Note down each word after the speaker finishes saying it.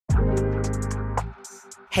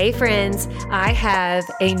Hey friends, I have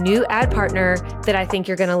a new ad partner that I think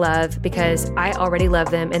you're going to love because I already love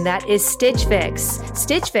them, and that is Stitch Fix.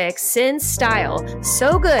 Stitch Fix sends style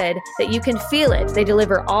so good that you can feel it. They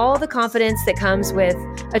deliver all the confidence that comes with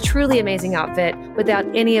a truly amazing outfit without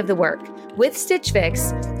any of the work. With Stitch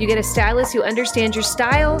Fix, you get a stylist who understands your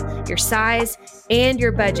style, your size, and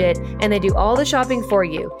your budget, and they do all the shopping for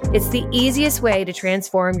you. It's the easiest way to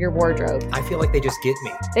transform your wardrobe. I feel like they just get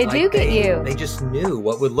me. They do get you. They just knew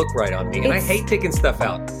what would look right on me. And I hate picking stuff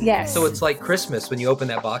out. Yes. So it's like Christmas when you open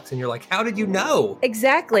that box and you're like, how did you know?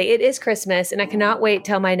 Exactly. It is Christmas, and I cannot wait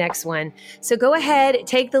till my next one. So go ahead,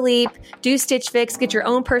 take the leap, do Stitch Fix, get your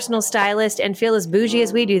own personal stylist, and feel as bougie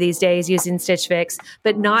as we do these days using Stitch Fix,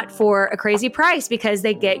 but not for a crazy price because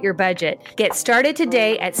they get your budget. Get started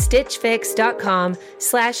today at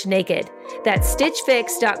stitchfix.com/naked. That's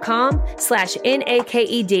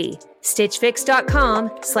stitchfix.com/NAKED.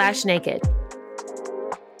 stitchfix.com/naked.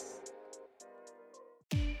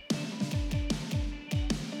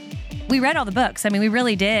 We read all the books. I mean, we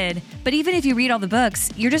really did. But even if you read all the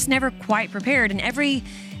books, you're just never quite prepared. And every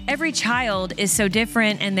child is so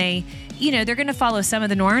different, and they're going to follow some of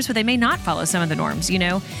the norms, but they may not follow some of the norms,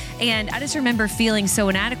 And I just remember feeling so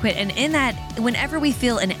inadequate. And in that, whenever we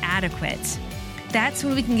feel inadequate, that's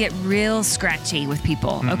when we can get real scratchy with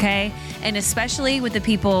people, okay? And especially with the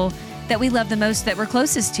people that we love the most, that we're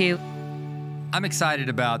closest to. I'm excited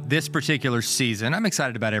about this particular season. I'm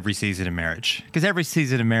excited about every season of marriage, because every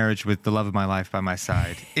season of marriage with the love of my life by my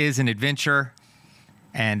side is an adventure,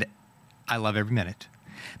 and I love every minute.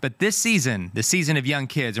 But this season, the season of young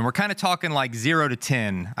kids, and we're kind of talking like 0 to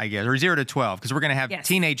 10, I guess, or 0 to 12, because we're going to have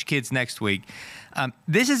teenage kids next week.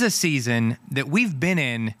 This is a season that we've been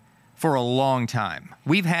in for a long time.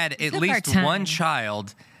 We've had at least one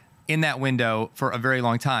child in that window for a very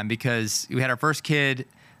long time, because we had our first kid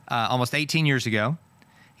almost 18 years ago.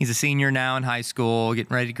 He's a senior now in high school,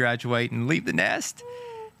 getting ready to graduate and leave the nest.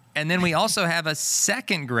 And then we also have a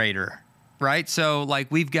second grader, right? So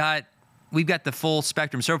like we've got the full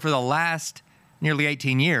spectrum. So for the last nearly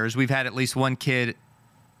 18 years, we've had at least one kid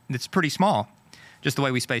that's pretty small, just the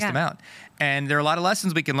way we spaced them out. And there are a lot of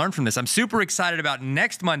lessons we can learn from this. I'm super excited about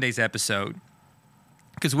next Monday's episode,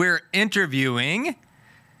 because we're interviewing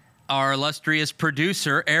our illustrious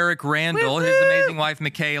producer, Eric Randall, his amazing wife,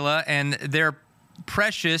 Michaela, and their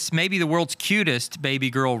precious, maybe the world's cutest baby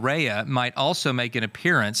girl, Rhea, might also make an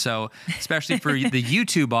appearance. So especially for the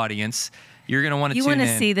YouTube audience, you're going to want to tune in. You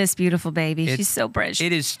want to see this beautiful baby. She's so precious.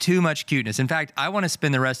 It is too much cuteness. In fact, I want to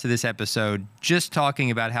spend the rest of this episode just talking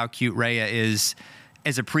about how cute Rhea is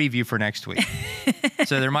as a preview for next week.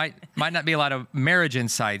 So there might not be a lot of marriage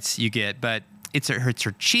insights you get, but it's her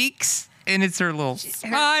cheeks, and it's her little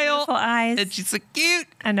smile. Her beautiful eyes. And she's so cute.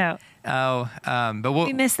 I know. Oh, but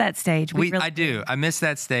we miss that stage. I do. I miss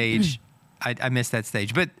that stage. I miss that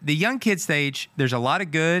stage. But the young kid stage, there's a lot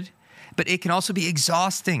of good, but it can also be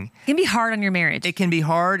exhausting. It can be hard on your marriage. It can be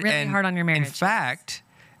hard. Really hard on your marriage. In fact,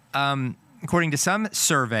 according to some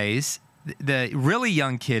surveys, the really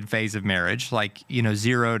young kid phase of marriage, like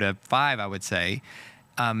 0 to 5, I would say,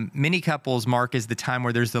 many couples mark as the time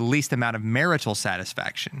where there's the least amount of marital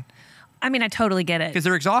satisfaction. I mean, I totally get it. Because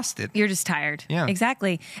they're exhausted. You're just tired. Yeah.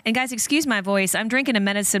 Exactly. And guys, excuse my voice. I'm drinking a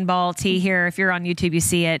medicine ball tea here. If you're on YouTube, you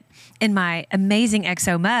see it in my amazing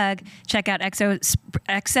XO mug. Check out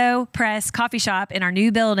XO Press Coffee Shop in our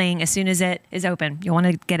new building as soon as it is open. You'll want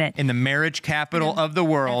to get it. In the marriage capital of the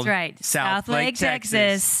world. That's right. South Lake,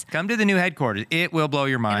 Texas. Come to the new headquarters. It will blow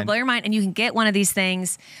your mind. It will blow your mind, and you can get one of these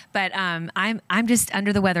things. But I'm just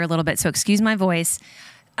under the weather a little bit, so excuse my voice.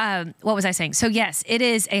 What was I saying? So yes, it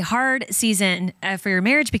is a hard season for your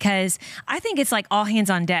marriage, because I think it's like all hands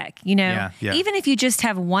on deck, Yeah. Even if you just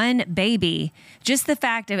have one baby, just the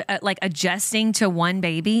fact of like adjusting to one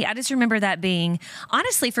baby. I just remember that being,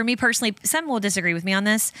 honestly, for me personally, some will disagree with me on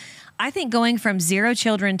this. I think going from 0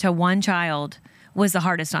 children to 1 child was the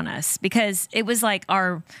hardest on us, because it was like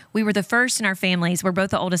we were the first in our families. We're both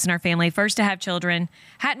the oldest in our family, first to have children,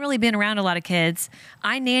 hadn't really been around a lot of kids.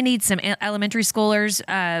 I nannied some elementary schoolers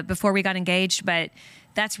before we got engaged, but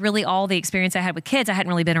that's really all the experience I had with kids. I hadn't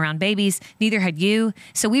really been around babies. Neither had you.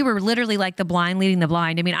 So we were literally like the blind leading the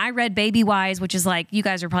blind. I mean, I read Baby Wise, which is like, you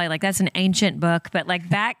guys are probably like, that's an ancient book, but like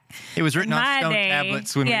back it was written on stone day,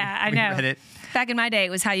 tablets when we read it. Back in my day, it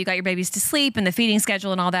was how you got your babies to sleep and the feeding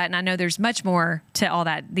schedule and all that. And I know there's much more to all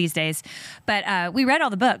that these days. But we read all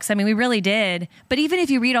the books. I mean, we really did. But even if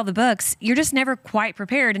you read all the books, you're just never quite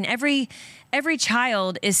prepared. And every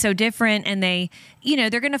child is so different, and they're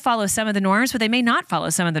going to follow some of the norms, but they may not follow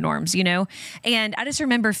some of the norms, And I just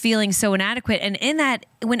remember feeling so inadequate. And in that,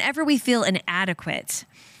 whenever we feel inadequate,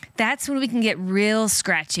 that's when we can get real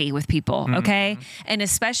scratchy with people, okay? And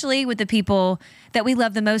especially with the people that we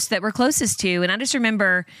love the most, that we're closest to. And I just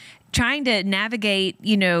remember trying to navigate,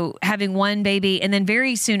 having one baby and then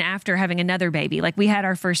very soon after having another baby. Like we had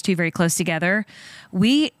our first two very close together.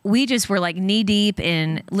 We just were like knee deep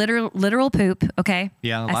in literal poop, okay?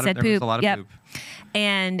 Yeah, there was a lot of poop.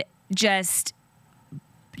 And just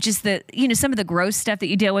the, some of the gross stuff that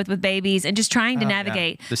you deal with babies and just trying to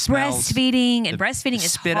navigate The smells, breastfeeding. And breastfeeding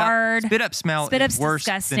is hard. Spit up smell Spit-up's is worse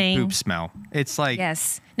disgusting. than poop smell. It's like,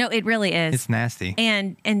 yes. No, it really is. it's nasty.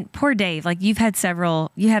 And poor Dave, like you had several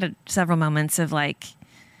moments of like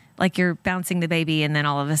you're bouncing the baby and then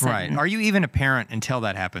all of a sudden. Right. Are you even a parent until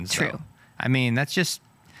that happens? True. Though? I mean, that's just,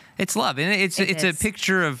 it's love. And it's a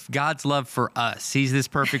picture of God's love for us. He's this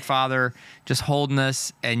perfect father just holding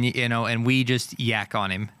us and, and we just yak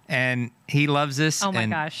on him. And he loves us. Oh my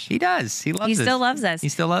and gosh. He does. He loves us. He still loves us. He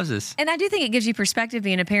still loves us. And I do think it gives you perspective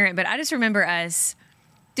being a parent, but I just remember us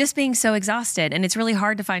just being so exhausted, and it's really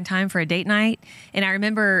hard to find time for a date night. And I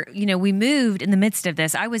remember, we moved in the midst of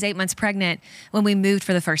this. I was 8 months pregnant when we moved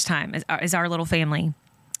for the first time as our little family.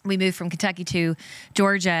 We moved from Kentucky to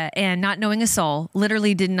Georgia and not knowing a soul,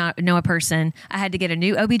 literally did not know a person. I had to get a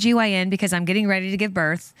new OBGYN because I'm getting ready to give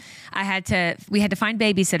birth. We had to find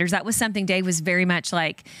babysitters. That was something Dave was very much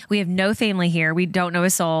like, we have no family here. We don't know a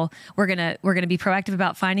soul. We're going to be proactive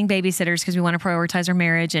about finding babysitters because we want to prioritize our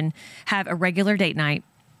marriage and have a regular date night.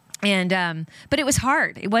 And, but it was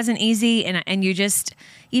hard. It wasn't easy. And you just,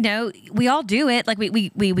 we all do it. Like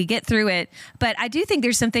we get through it. But I do think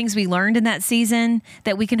there's some things we learned in that season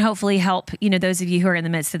that we can hopefully help, those of you who are in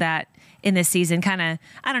the midst of that in this season, kind of,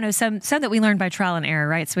 I don't know, some that we learned by trial and error,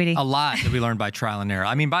 right, sweetie? A lot that we learned by trial and error.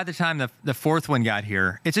 I mean, by the time the fourth one got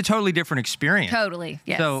here, it's a totally different experience. Totally.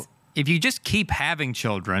 Yes. So if you just keep having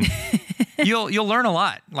children, you'll learn a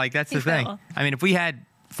lot. Like that's the thing. I mean, if we had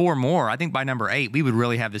 4 more, I think by number 8, we would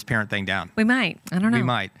really have this parent thing down. We might. I don't know. We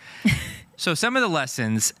might. So some of the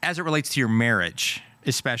lessons as it relates to your marriage,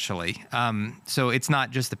 especially. So it's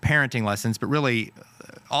not just the parenting lessons, but really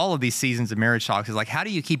all of these seasons of marriage talks is like, how do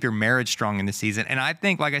you keep your marriage strong in this season? And I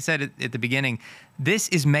think, like I said at the beginning, this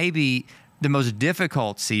is maybe the most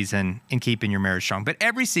difficult season in keeping your marriage strong. But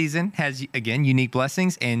every season has, again, unique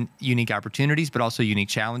blessings and unique opportunities, but also unique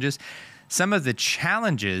challenges. Some of the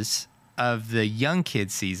challenges of the young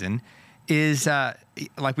kid season is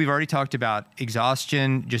like we've already talked about,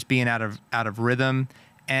 exhaustion, just being out of rhythm,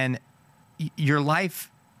 and your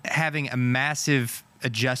life having a massive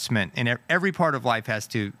adjustment, and every part of life has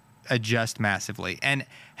to adjust massively, and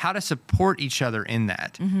how to support each other in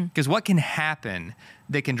that. Because what can happen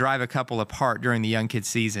that can drive a couple apart during the young kid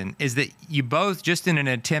season is that you both, just in an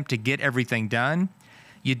attempt to get everything done,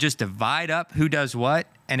 you just divide up who does what,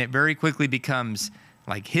 and it very quickly becomes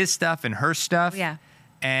like his stuff and her stuff. Yeah.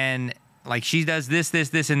 And like she does this,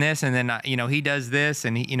 and this, and then, he does this,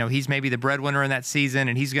 and he's maybe the breadwinner in that season,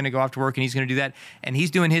 and he's going to go off to work and he's going to do that, and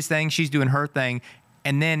he's doing his thing, she's doing her thing.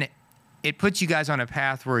 And then it puts you guys on a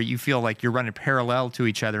path where you feel like you're running parallel to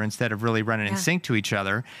each other instead of really running in sync to each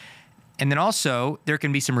other. And then also there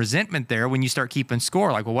can be some resentment there when you start keeping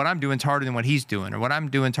score. Like, well, what I'm doing is harder than what he's doing, or what I'm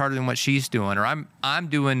doing is harder than what she's doing, or I'm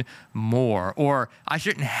doing more, or I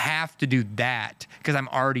shouldn't have to do that because I'm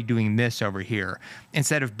already doing this over here.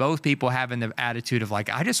 Instead of both people having the attitude of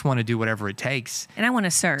like, I just want to do whatever it takes. And I want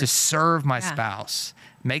to serve my spouse,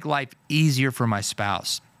 make life easier for my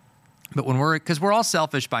spouse. But because we're all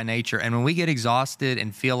selfish by nature, and when we get exhausted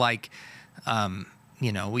and feel like, we're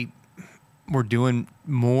doing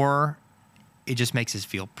more, it just makes us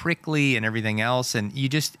feel prickly and everything else. And you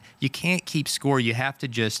can't keep score. You have to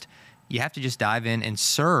just dive in and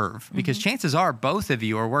serve, because chances are both of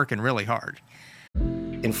you are working really hard.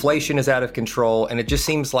 Inflation is out of control, and it just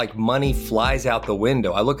seems like money flies out the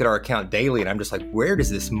window. I look at our account daily and I'm just like, where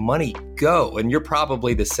does this money go? And you're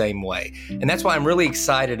probably the same way. And that's why I'm really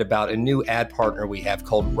excited about a new ad partner we have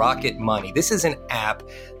called Rocket Money. This is an app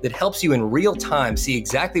that helps you in real time see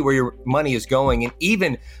exactly where your money is going. And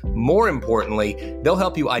even more importantly, they'll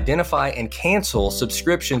help you identify and cancel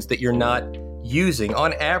subscriptions that you're not using.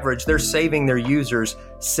 On average, they're saving their users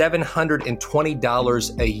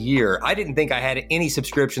 $720 a year. I didn't think I had any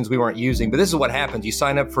subscriptions we weren't using, but this is what happens. You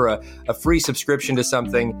sign up for a free subscription to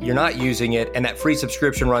something, you're not using it, and that free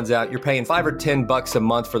subscription runs out. You're paying $5 or $10 a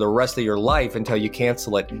month for the rest of your life until you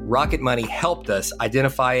cancel it. Rocket Money helped us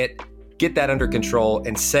identify it, get that under control,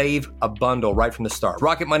 and save a bundle right from the start.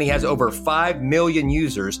 Rocket Money has over 5 million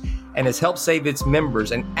users and has helped save its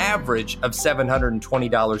members an average of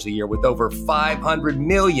 $720 a year, with over 500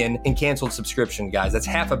 million in canceled subscription, guys. That's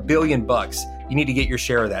 $500 million. You need to get your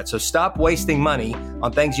share of that. So stop wasting money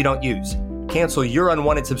on things you don't use. Cancel your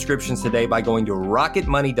unwanted subscriptions today by going to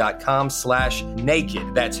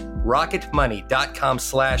rocketmoney.com/naked. That's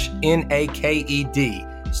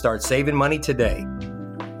rocketmoney.com/NAKED. Start saving money today.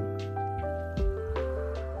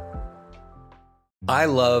 I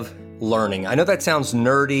love learning. I know that sounds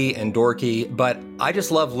nerdy and dorky, but I just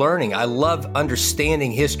love learning. I love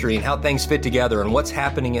understanding history and how things fit together and what's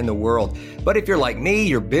happening in the world. But if you're like me,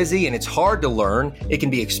 you're busy and it's hard to learn. It can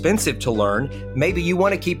be expensive to learn. Maybe you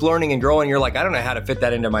want to keep learning and growing. You're like, I don't know how to fit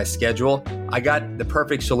that into my schedule. I got the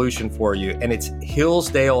perfect solution for you, and it's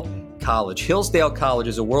Hillsdale College. Hillsdale College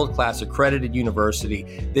is a world-class accredited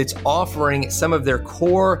university that's offering some of their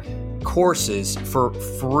core courses for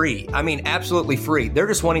free. I mean, absolutely free. They're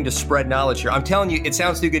just wanting to spread knowledge here. I'm telling you, it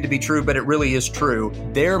sounds too good to be true, but it really is true.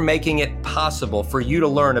 They're making it possible for you to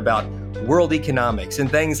learn about world economics and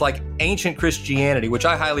things like ancient Christianity, which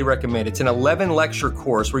I highly recommend. It's an 11-lecture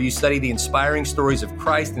course where you study the inspiring stories of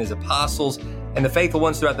Christ and his apostles and the faithful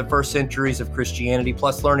ones throughout the first centuries of Christianity,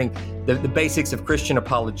 plus learning the basics of Christian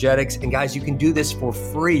apologetics. And guys, you can do this for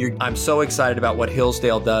free. I'm so excited about what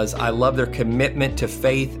Hillsdale does. I love their commitment to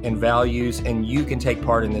faith and values, and you can take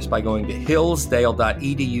part in this by going to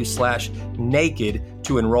hillsdale.edu/naked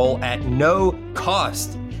to enroll at no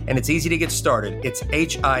cost. And it's easy to get started. It's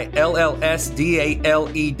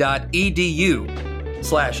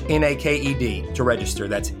hillsdale.edu/NAKED to register.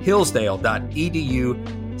 That's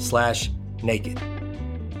hillsdale.edu/naked.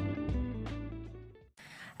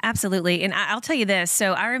 Absolutely. And I'll tell you this.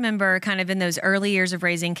 So I remember kind of in those early years of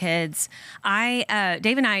raising kids, Dave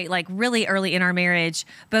and I, like really early in our marriage,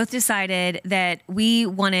 both decided that we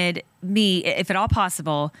wanted me, if at all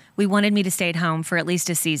possible, we wanted me to stay at home for at least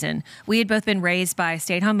a season. We had both been raised by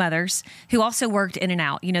stay-at-home mothers who also worked in and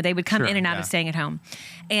out. You know, they would come in and out of staying at home.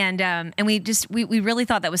 And we really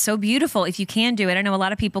thought that was so beautiful if you can do it. I know a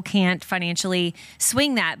lot of people can't financially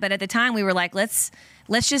swing that, but at the time we were like, let's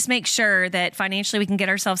just make sure that financially we can get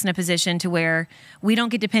ourselves in a position to where we don't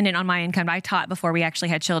get dependent on my income. I taught before we actually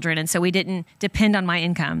had children, and so we didn't depend on my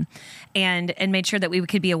income, and made sure that we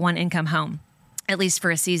could be a one-income home, at least for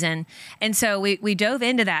a season. And so we dove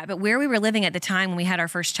into that. But where we were living at the time when we had our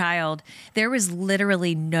first child, there was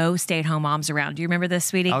literally no stay-at-home moms around. Do you remember this,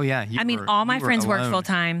 sweetie? Oh, yeah. All my friends worked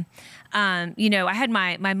full-time. I had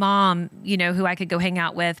my mom, who I could go hang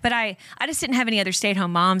out with, but I just didn't have any other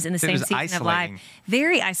stay-at-home moms in the same season of life.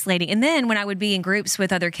 Very isolating. And then when I would be in groups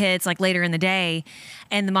with other kids, like later in the day,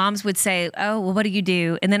 and the moms would say, "Oh, well, what do you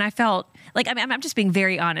do?" And then I felt like, I'm just being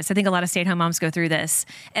very honest. I think a lot of stay-at-home moms go through this,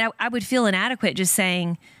 and I would feel inadequate just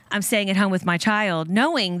saying, I'm staying at home with my child,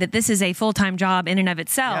 knowing that this is a full-time job in and of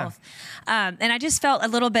itself. Yeah. And I just felt a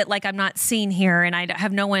little bit like I'm not seen here, and I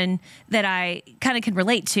have no one that I kind of can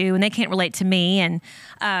relate to, and they can't relate to me. And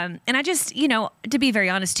I just, to be very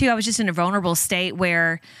honest too, I was just in a vulnerable state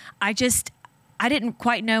where I didn't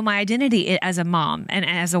quite know my identity as a mom and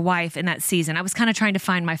as a wife in that season. I was kind of trying to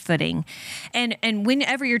find my footing. And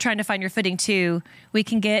whenever you're trying to find your footing too, we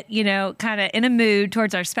can get, kind of in a mood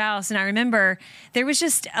towards our spouse. And I remember there was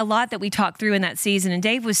just a lot that we talked through in that season. And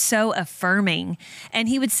Dave was so affirming. And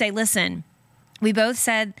he would say, listen, we both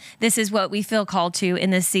said this is what we feel called to in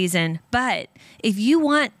this season. But if you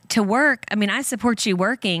want to work, I support you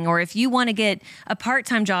working. Or if you want to get a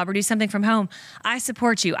part-time job or do something from home, I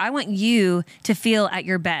support you. I want you to feel at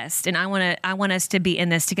your best. And I want us to be in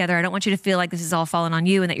this together. I don't want you to feel like this is all falling on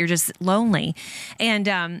you and that you're just lonely. And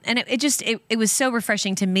it was so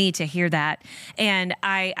refreshing to me to hear that. And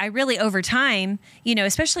I really, over time,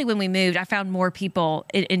 especially when we moved, I found more people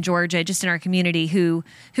in Georgia, just in our community who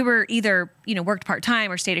were either, worked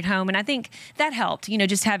part-time or stayed at home. And I think that helped,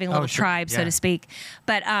 just having a little tribe, so to speak.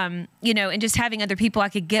 But, and just having other people I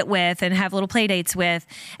could get with and have little play dates with.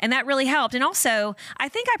 And that really helped. And also, I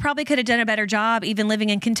think I probably could have done a better job even living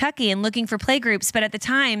in Kentucky and looking for play groups. But at the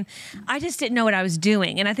time, I just didn't know what I was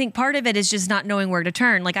doing. And I think part of it is just not knowing where to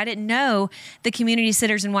turn. Like, I didn't know the community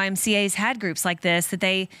centers and YMCAs had groups like this that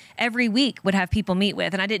they every week would have people meet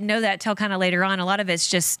with. And I didn't know that till kind of later on. A lot of it's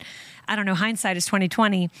just, I don't know, hindsight is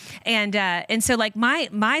 20/20. And so like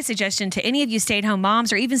my suggestion to any of you stay-at-home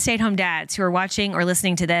moms or even stay-at-home dads who are watching or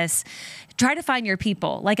listening to this, try to find your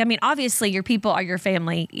people. Obviously your people are your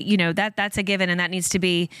family, that's a given, and that needs to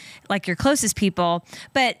be like your closest people.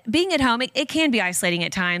 But being at home, it can be isolating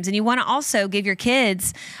at times. And you want to also give your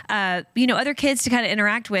kids, other kids to kind of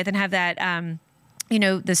interact with and have that,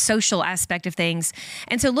 the social aspect of things.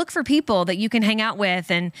 And so look for people that you can hang out with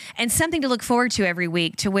and something to look forward to every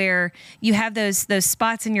week, to where you have those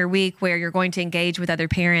spots in your week where you're going to engage with other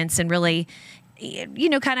parents and really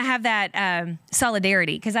kind of have that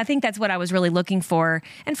solidarity, because I think that's what I was really looking for.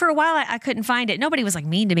 And for a while, I couldn't find it. Nobody was like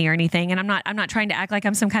mean to me or anything, and I'm not trying to act like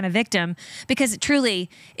I'm some kind of victim, because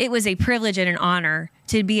it was a privilege and an honor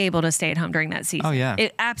to be able to stay at home during that season. Oh, yeah.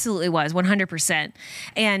 It absolutely was, 100%.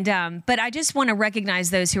 And but I just want to recognize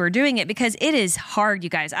those who are doing it, because it is hard, you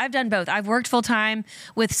guys. I've done both. I've worked full time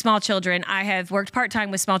with small children. I have worked part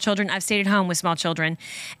time with small children. I've stayed at home with small children,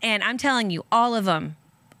 and I'm telling you, all of them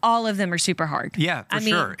are super hard. Yeah, for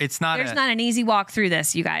sure. It's not. There's not an easy walk through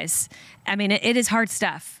this, you guys. I mean, it is hard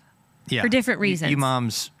stuff. Yeah. For different reasons. You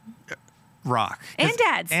moms rock. And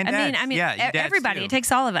dads. And dads. I mean, yeah, dads everybody. too. It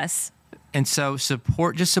takes all of us. And so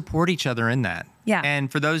support each other in that. Yeah. And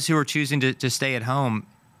for those who are choosing to stay at home,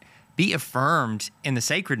 be affirmed in the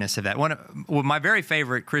sacredness of that. My very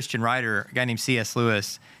favorite Christian writer, a guy named C.S.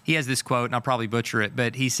 Lewis, he has this quote, and I'll probably butcher it,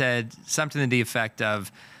 but he said something to the effect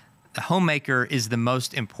of, the homemaker is the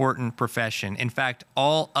most important profession. In fact,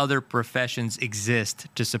 all other professions exist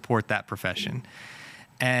to support that profession.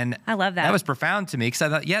 And I love that. That was profound to me, because I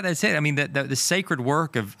thought, yeah, that's it. I mean, the sacred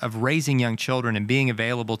work of raising young children and being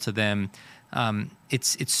available to them,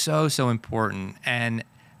 it's so important.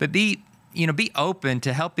 But be open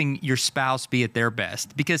to helping your spouse be at their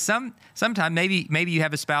best, because sometimes maybe you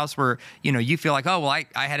have a spouse where you feel like, oh well,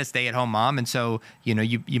 I had a stay-at-home mom, and so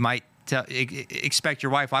you might expect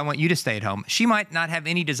your wife, I want you to stay at home. She might not have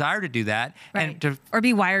any desire to do that, right. and or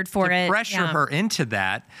be wired for it. Pressure her into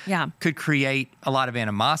that could create a lot of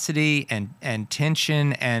animosity and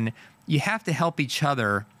tension, and you have to help each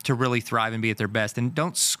other to really thrive and be at their best. And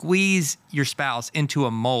don't squeeze your spouse into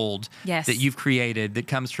a mold that you've created that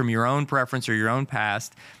comes from your own preference or your own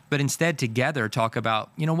past, but instead together talk about,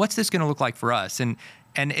 what's this going to look like for us?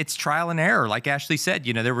 And it's trial and error. Like Ashley said,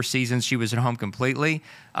 there were seasons she was at home completely,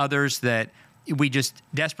 others that we just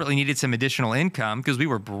desperately needed some additional income because we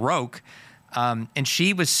were broke. And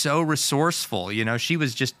she was so resourceful. She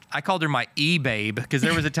was just, I called her my e-babe, because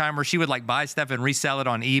there was a time where she would buy stuff and resell it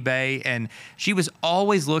on eBay. And she was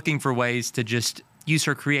always looking for ways to just use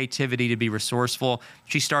her creativity to be resourceful.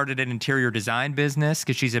 She started an interior design business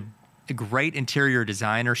because she's a great interior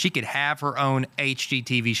designer. She could have her own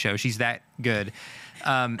HGTV show. She's that good.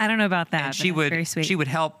 I don't know about that. And she would, very sweet. She would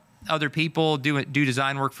help other people do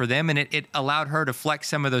design work for them. And it allowed her to flex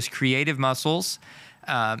some of those creative muscles,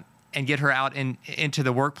 and get her out into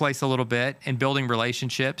the workplace a little bit and building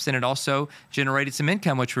relationships. And it also generated some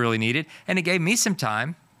income, which we really needed. And it gave me some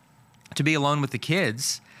time to be alone with the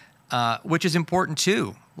kids, which is important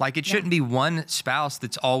too. It shouldn't be one spouse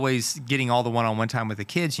that's always getting all the one-on-one time with the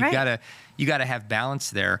kids. You gotta have balance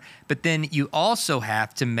there. But then you also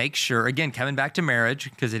have to make sure, again, coming back to marriage,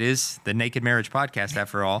 because it is the Naked Marriage Podcast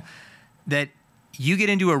after all, that you get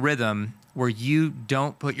into a rhythm where you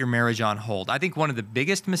don't put your marriage on hold. I think one of the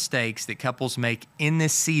biggest mistakes that couples make in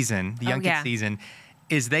this season, the young kid season,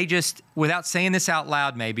 is they just, without saying this out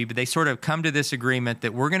loud maybe, but they sort of come to this agreement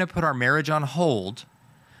that we're going to put our marriage on hold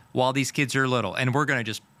while these kids are little, and we're going to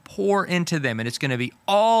just pour into them, and it's going to be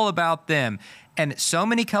all about them. And so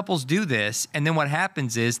many couples do this, and then what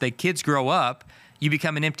happens is the kids grow up, you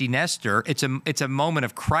become an empty nester. It's a moment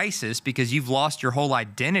of crisis because you've lost your whole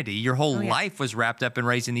identity. Your whole life was wrapped up in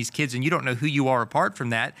raising these kids, and you don't know who you are apart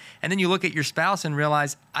from that. And then you look at your spouse and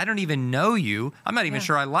realize, I don't even know you. I'm not even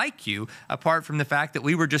sure I like you, apart from the fact that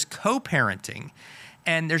we were just co-parenting.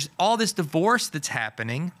 And there's all this divorce that's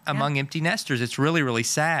happening among empty nesters. It's really, really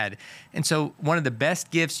sad. And so one of the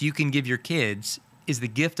best gifts you can give your kids is the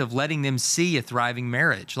gift of letting them see a thriving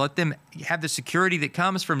marriage. Let them have the security that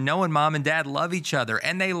comes from knowing mom and dad love each other,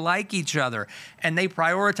 and they like each other, and they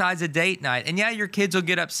prioritize a date night. And your kids will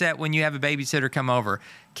get upset when you have a babysitter come over.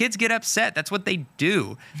 Kids get upset. That's what they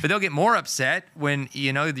do. But they'll get more upset when,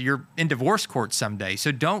 you're in divorce court someday.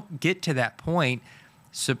 So don't get to that point.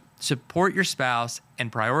 Support your spouse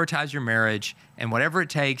and prioritize your marriage, and whatever it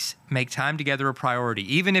takes, make time together a priority.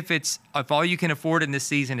 Even if all you can afford in this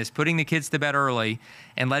season is putting the kids to bed early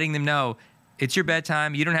and letting them know it's your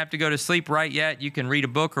bedtime. You don't have to go to sleep right yet. You can read a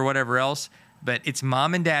book or whatever else, but it's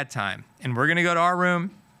mom and dad time, and we're going to go to our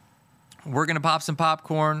room. We're going to pop some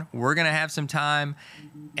popcorn. We're going to have some time,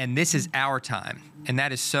 and this is our time, and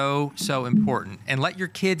that is so, so important. And let your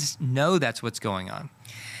kids know that's what's going on.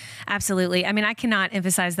 Absolutely. I mean, I cannot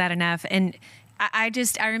emphasize that enough. And I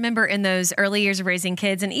remember in those early years of raising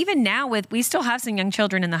kids, and even now we still have some young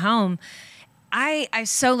children in the home. I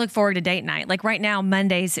so look forward to date night. Like right now,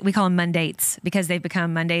 Mondays, we call them Mondates because they've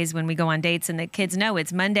become Mondays when we go on dates, and the kids know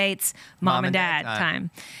it's Mondates, mom and dad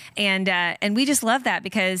time. And we just love that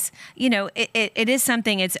because, it is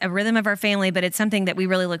something, it's a rhythm of our family, but it's something that we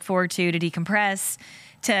really look forward to decompress,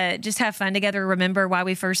 to just have fun together, remember why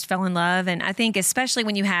we first fell in love. And I think especially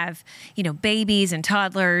when you have, babies and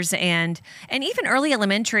toddlers and even early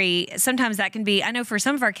elementary, sometimes that can be, I know for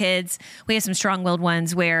some of our kids, we have some strong-willed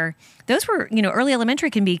ones where those were, early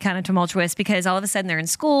elementary can be kind of tumultuous because all of a sudden they're in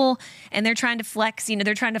school and they're trying to flex,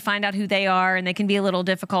 they're trying to find out who they are, and they can be a little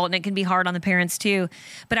difficult, and it can be hard on the parents too.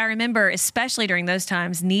 But I remember, especially during those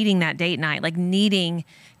times, needing that date night, like needing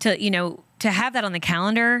to have that on the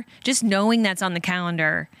calendar, just knowing that's on the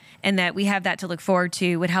calendar and that we have that to look forward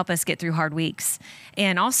to would help us get through hard weeks.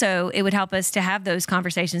 And also it would help us to have those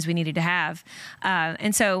conversations we needed to have.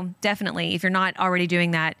 And so definitely, if you're not already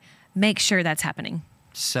doing that, make sure that's happening.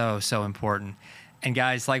 So important. And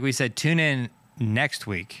guys, like we said, tune in next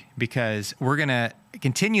week because we're going to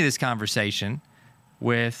continue this conversation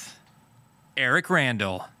with Eric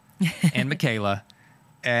Randall and Michaela.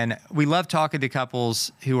 And we love talking to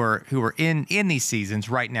couples who are in these seasons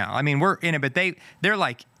right now. I mean, we're in it, but they're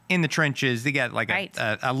like in the trenches. They got like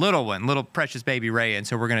a little one, little precious baby Ray, and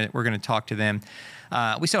so we're gonna talk to them.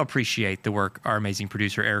 We so appreciate the work our amazing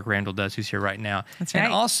producer Eric Randall does, who's here right now. That's right.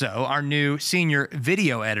 And also our new senior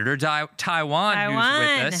video editor, Taiwan, who's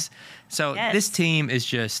with us. So This team is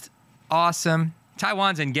just awesome.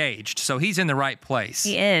 Taiwan's engaged, so he's in the right place.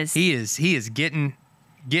 He is. He is getting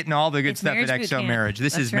all the good stuff at XO Marriage.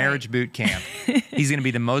 This is Marriage Boot Camp. He's going to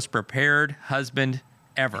be the most prepared husband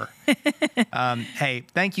ever. Hey,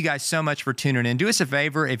 thank you guys so much for tuning in. Do us a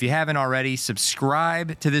favor, if you haven't already,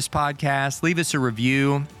 subscribe to this podcast. Leave us a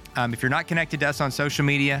review. If you're not connected to us on social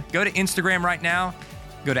media, go to Instagram right now.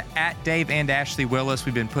 Go to @DaveAndAshleyWillis.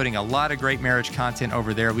 We've been putting a lot of great marriage content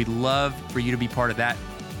over there. We'd love for you to be part of that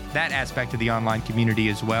aspect of the online community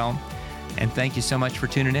as well. And thank you so much for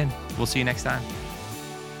tuning in. We'll see you next time.